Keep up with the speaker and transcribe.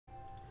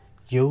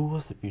Yo,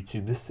 what's up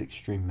YouTube, this is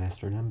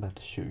Xtrememaster and I'm about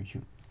to show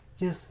you,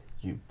 yes,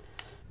 you,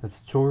 a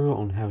tutorial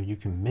on how you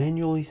can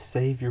manually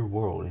save your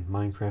world in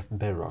Minecraft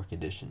Bedrock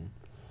Edition.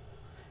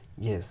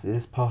 Yes, it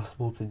is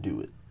possible to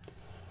do it.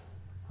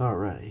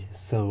 Alrighty,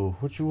 so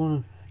what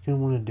you're gonna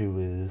want to do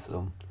is,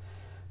 of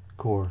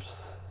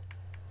course,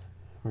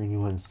 we're gonna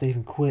go ahead and save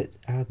and quit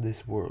out of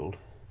this world.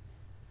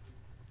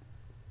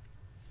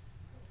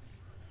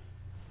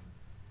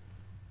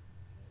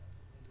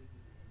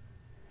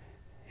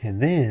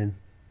 And then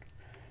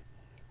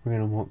we're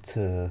going to want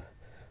to,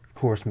 of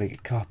course, make a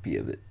copy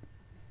of it.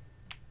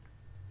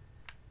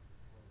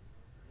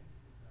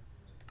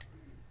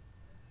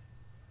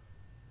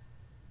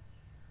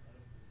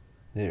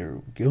 There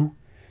we go.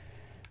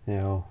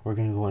 Now we're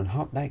going to go and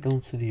hop back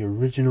onto the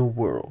original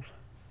world.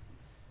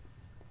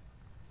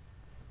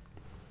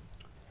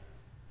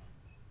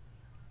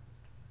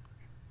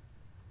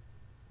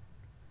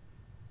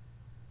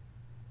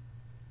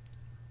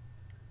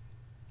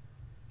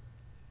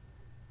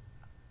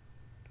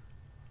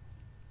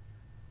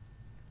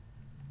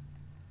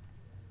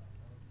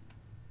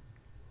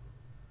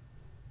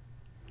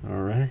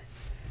 Alright,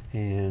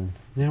 and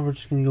now we're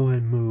just going to go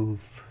ahead and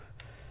move,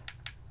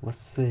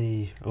 let's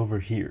say, over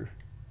here.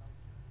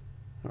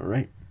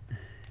 Alright,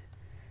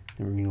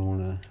 then we're going to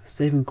want to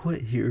save and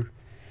quit here.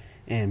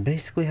 And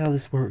basically how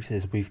this works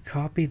is we've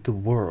copied the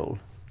world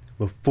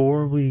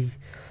before we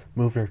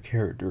moved our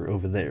character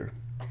over there.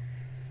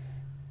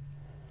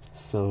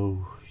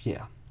 So,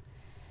 yeah.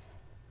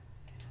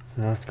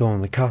 Now let's go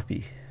on the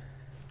copy.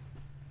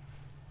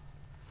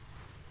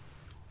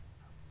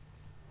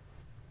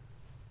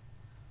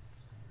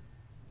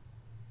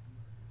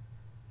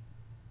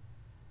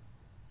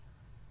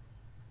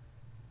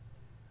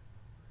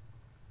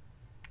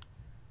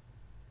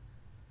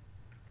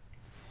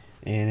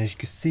 And as you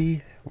can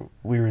see,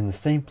 we're in the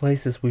same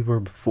place as we were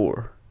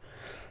before.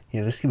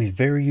 Yeah, this can be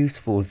very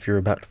useful if you're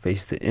about to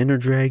face the Ender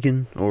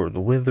Dragon, or the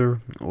Wither,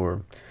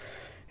 or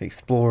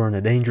explore in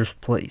a dangerous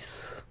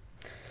place.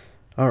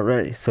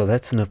 Alright, so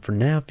that's enough for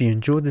now. If you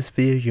enjoyed this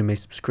video, you may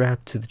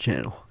subscribe to the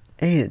channel.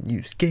 And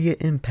use Giga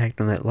Impact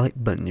on that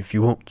like button if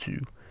you want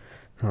to.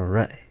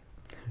 Alright,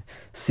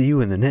 see you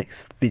in the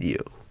next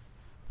video.